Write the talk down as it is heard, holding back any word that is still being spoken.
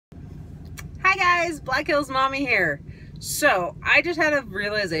guys, Black Hills Mommy here. So I just had a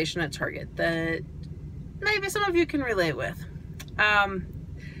realization at Target that maybe some of you can relate with.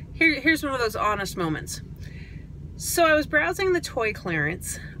 Here's one of those honest moments. So I was browsing the toy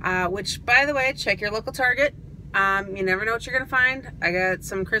clearance, which, by the way, check your local Target. You never know what you're gonna find. I got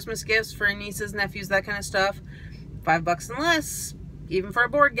some Christmas gifts for nieces, nephews, that kind of stuff. $5 and less, even for a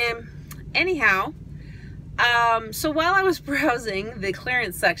board game. Anyhow, so while I was browsing the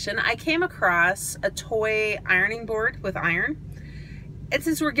clearance section, I came across a toy ironing board with iron. And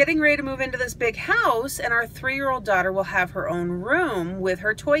since we're getting ready to move into this big house and our 3-year-old daughter will have her own room with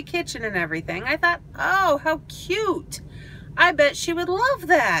her toy kitchen and everything, I thought, oh, how cute. I bet she would love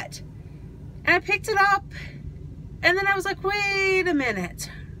that. And I picked it up and then I was like, wait a minute.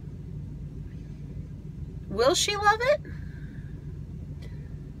 Will she love it?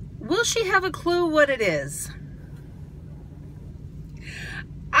 Will she have a clue what it is?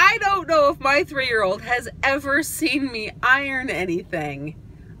 I don't know if my 3-year-old has ever seen me iron anything.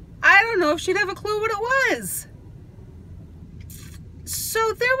 I don't know if she'd have a clue what it was. So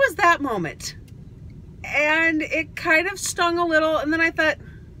there was that moment. And it kind of stung a little. And then I thought,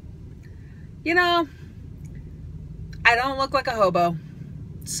 you know, I don't look like a hobo.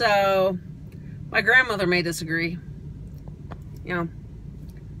 So my grandmother may disagree. You know,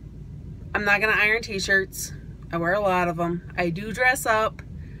 I'm not going to iron t-shirts. I wear a lot of them. I do dress up.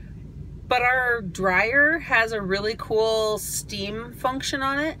 But our dryer has a really cool steam function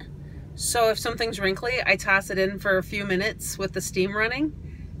on it. So if something's wrinkly, I toss it in for a few minutes with the steam running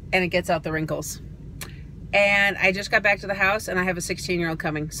and it gets out the wrinkles. And I just got back to the house and I have a 16-year-old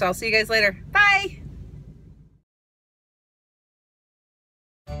coming. So I'll see you guys later. Bye!